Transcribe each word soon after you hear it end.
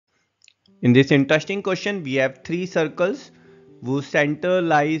In this interesting question, we have three circles whose center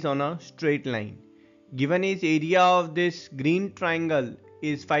lies on a straight line. Given is area of this green triangle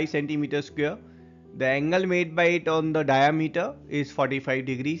is 5 centimeters square. The angle made by it on the diameter is 45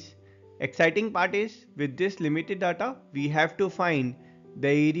 degrees. Exciting part is with this limited data, we have to find the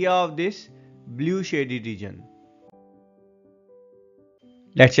area of this blue shaded region.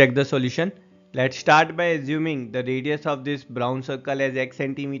 Let's check the solution. Let's start by assuming the radius of this brown circle as x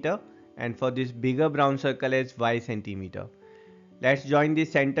centimeter and for this bigger brown circle as y centimeter. Let's join the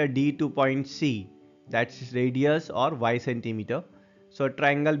center D to point C, that's radius or y centimeter. So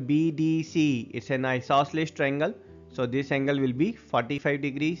triangle BDC is an isosceles triangle, so this angle will be 45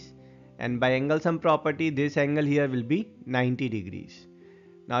 degrees, and by angle sum property this angle here will be 90 degrees.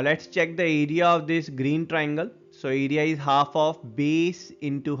 Now let's check the area of this green triangle. So area is half of base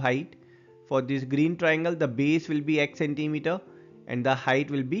into height. For this green triangle, the base will be x centimeter and the height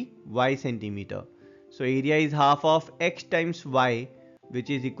will be y centimeter. So area is half of x times y, which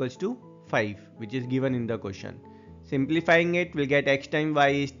is equals to 5, which is given in the question. Simplifying it, we'll get x times y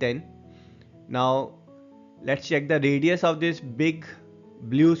is 10. Now let's check the radius of this big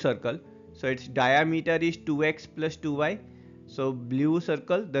blue circle. So its diameter is 2x plus 2y. So blue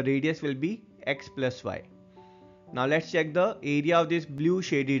circle, the radius will be x plus y. Now let's check the area of this blue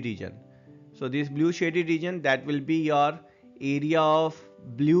shaded region. So this blue shaded region, that will be your area of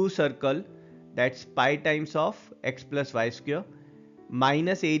blue circle, that's pi times of x plus y square,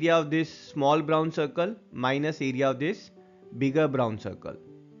 minus area of this small brown circle minus area of this bigger brown circle.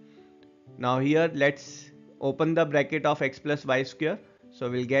 Now here let's open the bracket of x plus y square. So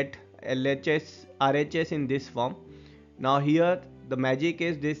we'll get LHS RHS in this form. Now here the magic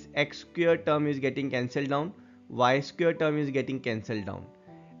is this x square term is getting cancelled down, y square term is getting cancelled down,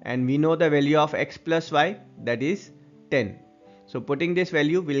 and we know the value of x plus y, that is 10. So putting this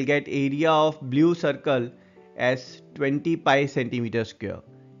value, we'll get area of blue circle as 20 pi centimeter square,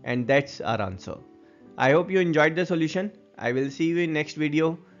 and that's our answer. I hope you enjoyed the solution. I will see you in next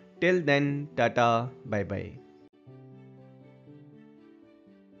video. Till then, tata, bye bye.